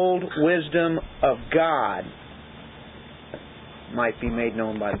manifold wisdom of God might be made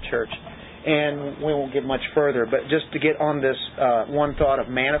known by the church. And we won't get much further, but just to get on this one thought of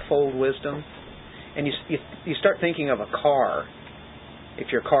manifold wisdom, and you start thinking of a car. If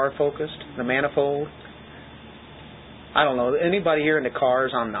you're car focused, the manifold. I don't know. Anybody here into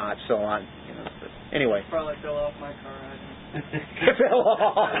cars? I'm not. So anyway. Probably fell off my car. It fell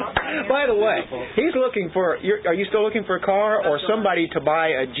off. By the way, he's looking for. Are you still looking for a car or somebody to buy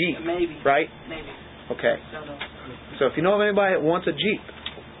a Jeep? Maybe. Right? Maybe. Okay. Don't know. So if you know of anybody that wants a Jeep,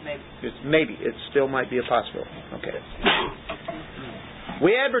 Maybe. It still might be a possibility. Okay.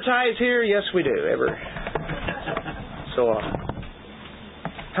 We advertise here. Yes, we do. So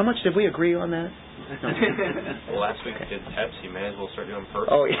how much did we agree on that? Well, last week we did Pepsi. May as well start doing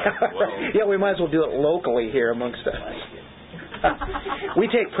Pepsi. Oh, yeah. Yeah, we might as well do it locally here amongst us. We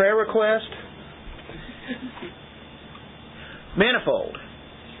take prayer requests. Manifold.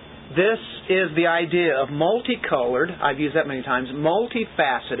 This is the idea of multicolored. I've used that many times.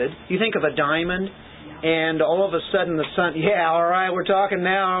 Multifaceted. You think of a diamond, and all of a sudden the sun. Yeah, all right, we're talking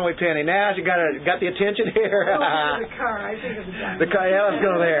now, aren't we, Penny? Now you got the attention here. The car. I think of the diamond. The car. Yeah, let's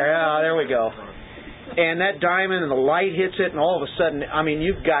go there. Yeah, there we go. And that diamond, and the light hits it, and all of a sudden,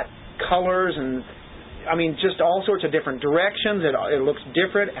 you've got colors and, just all sorts of different directions. It looks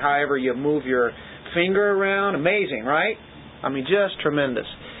different, however you move your finger around. Amazing, right? Just tremendous.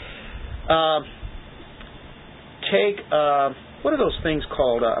 Take, what are those things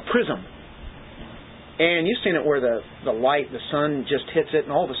called? A prism. And you've seen it where the light, the sun just hits it,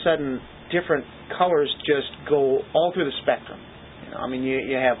 and all of a sudden, different colors just go all through the spectrum.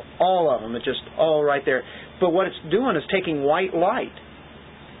 You have all of them. It's just all right there. But what it's doing is taking white light,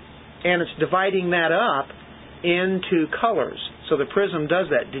 and it's dividing that up into colors. So the prism does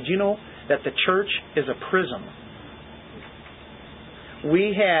that. Did you know that the church is a prism?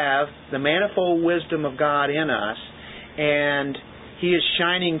 We have the manifold wisdom of God in us, and He is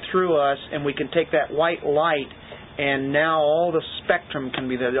shining through us, and we can take that white light, and now all the spectrum can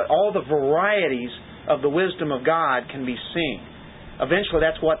be there. All the varieties of the wisdom of God can be seen. Eventually,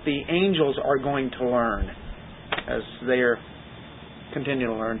 that's what the angels are going to learn, as they are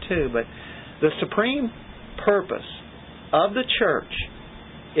continuing to learn too. But the supreme purpose of the church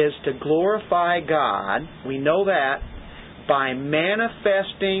is to glorify God. We know that by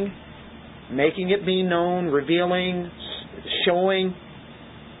manifesting, making it be known, revealing, showing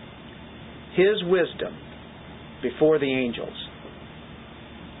His wisdom before the angels.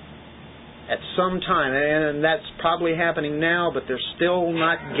 At some time, and that's probably happening now, but they're still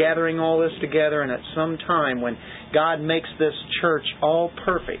not gathering all this together, and at some time when God makes this church all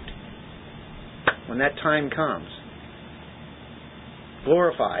perfect, when that time comes,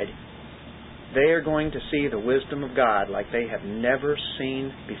 glorified, they are going to see the wisdom of God like they have never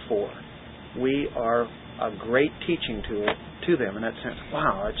seen before. We are a great teaching tool to them in that sense.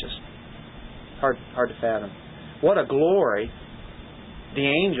 Wow, it's just hard to fathom. What a glory the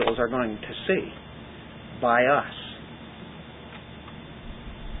angels are going to see by us.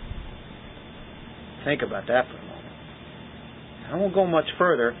 Think about that for a moment. I won't go much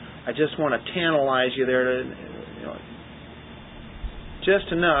further. I just want to tantalize you there to,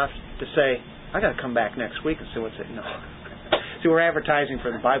 just enough to say, I got to come back next week and see what's it. No. See, we're advertising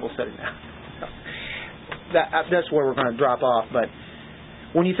for the Bible study now. That's where we're going to drop off. But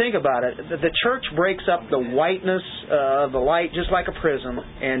when you think about it, the church breaks up the whiteness of the light just like a prism,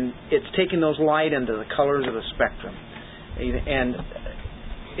 and it's taking those light into the colors of the spectrum. And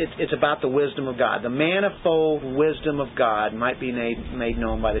it's about the wisdom of God. The manifold wisdom of God might be made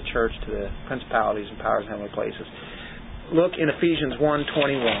known by the church to the principalities and powers in heavenly places. Look in Ephesians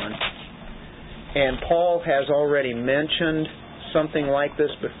 1:21, and Paul has already mentioned something like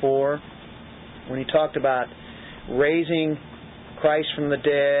this before when he talked about raising Christ from the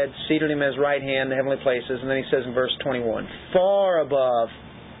dead, seated Him at His right hand in the heavenly places, and then he says in verse 21, far above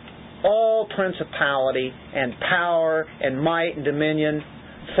all principality and power and might and dominion,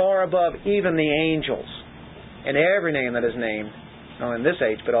 far above even the angels, and every name that is named, not in this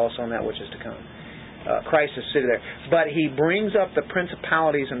age, but also in that which is to come. Christ is seated there. But He brings up the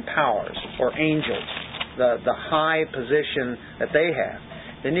principalities and powers, or angels, the high position that they have.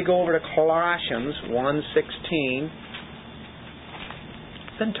 Then you go over to Colossians 1:16.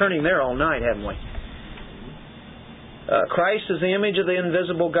 Been turning there all night, haven't we? Christ is the image of the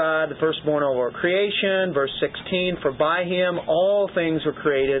invisible God, the firstborn over creation. Verse 16, for by Him all things were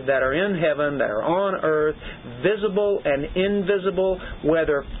created that are in heaven, that are on earth, visible and invisible,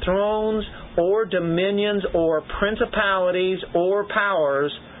 whether thrones or dominions or principalities or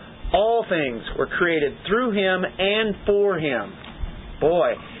powers. All things were created through Him and for Him.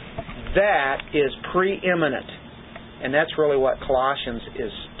 Boy, that is preeminent. And that's really what Colossians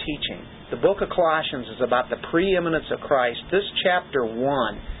is teaching. The book of Colossians is about the preeminence of Christ. This chapter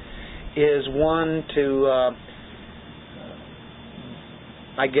 1 is one to,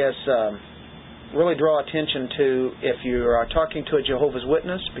 really draw attention to if you are talking to a Jehovah's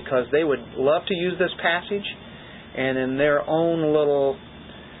Witness, because they would love to use this passage, and in their own little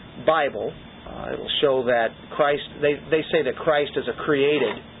Bible, it will show that Christ, they say that Christ is a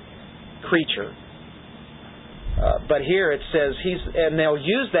created creature. But here it says and they'll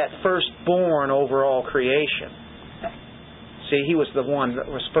use that firstborn over all creation. See, He was the one that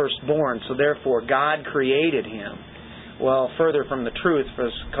was firstborn, so therefore God created Him. Well, further from the truth,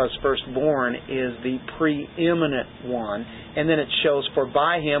 because firstborn is the preeminent one. And then it shows, for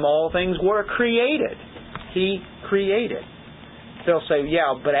by Him all things were created. He created. They'll say,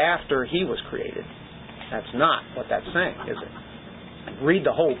 yeah, but after He was created. That's not what that's saying, is it? Read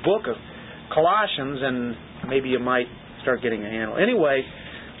the whole book of Colossians and maybe you might start getting a handle. Anyway,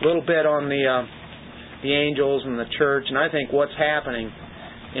 a little bit on the angels and the church, and I think what's happening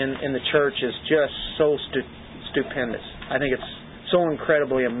in the church is just so stupendous. I think it's so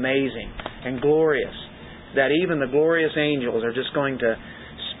incredibly amazing and glorious that even the glorious angels are just going to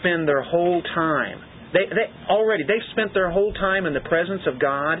spend their whole time. They've spent their whole time in the presence of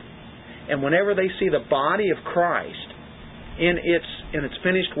God, and whenever they see the body of Christ in its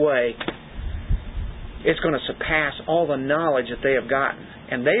finished way, it's going to surpass all the knowledge that they have gotten.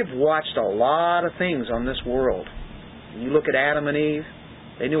 And they've watched a lot of things on this world. When you look at Adam and Eve,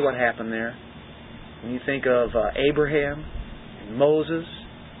 they knew what happened there. When you think of Abraham and Moses,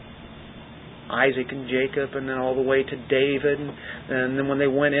 Isaac and Jacob, and then all the way to David, and then when they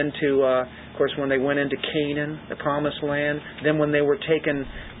went into, when they went into Canaan, the Promised Land, then when they were taken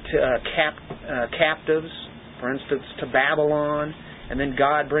to captives, for instance, to Babylon, and then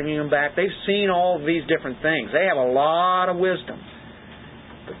God bringing them back. They've seen all of these different things. They have a lot of wisdom.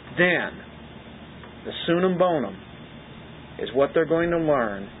 But then, the sunum bonum is what they're going to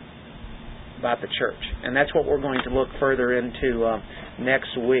learn about the church. And that's what we're going to look further into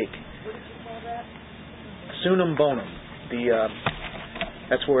next week. What did you call that? Sunum bonum.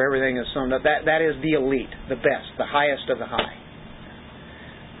 That's where everything is summed up. That is the elite, the best, the highest of the high.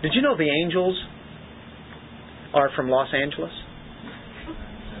 Did you know the angels are from Los Angeles?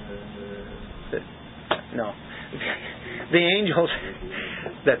 No. The angels,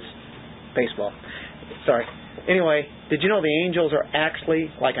 that's baseball. Sorry. Anyway, did you know the angels are actually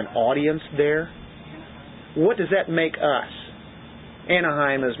like an audience there? What does that make us?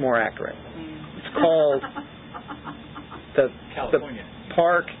 Anaheim is more accurate. It's called the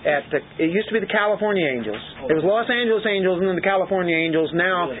park at it used to be the California Angels. It was Los Angeles Angels and then the California Angels.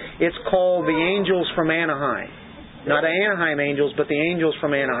 Now it's called the Angels from Anaheim. Not the Anaheim Angels, but the Angels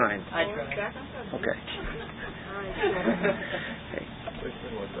from Anaheim. Okay.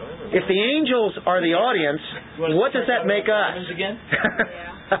 If the angels are the audience, what does that make us? Again?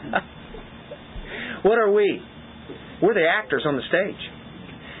 What are we? We're the actors on the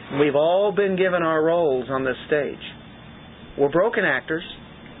stage. We've all been given our roles on this stage. We're broken actors,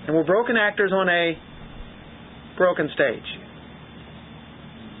 and we're broken actors on a broken stage.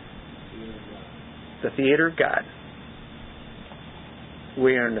 The theater of God.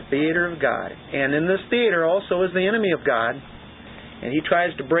 We are in the theater of God. And in this theater also is the enemy of God. And he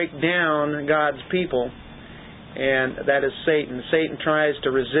tries to break down God's people. And that is Satan. Satan tries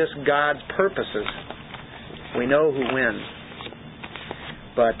to resist God's purposes. We know who wins.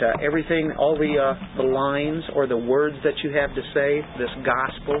 But everything, all the lines or the words that you have to say, this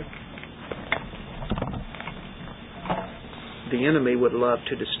gospel, the enemy would love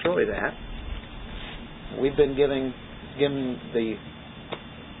to destroy that. We've been given the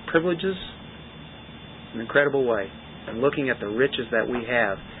privileges in an incredible way. And looking at the riches that we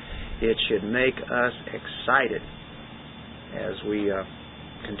have, it should make us excited as we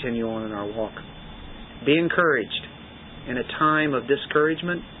continue on in our walk. Be encouraged. In a time of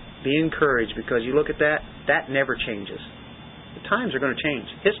discouragement, be encouraged, because you look at that never changes. The times are going to change.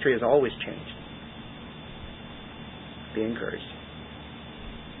 History has always changed. Be encouraged.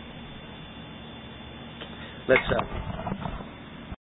 Let's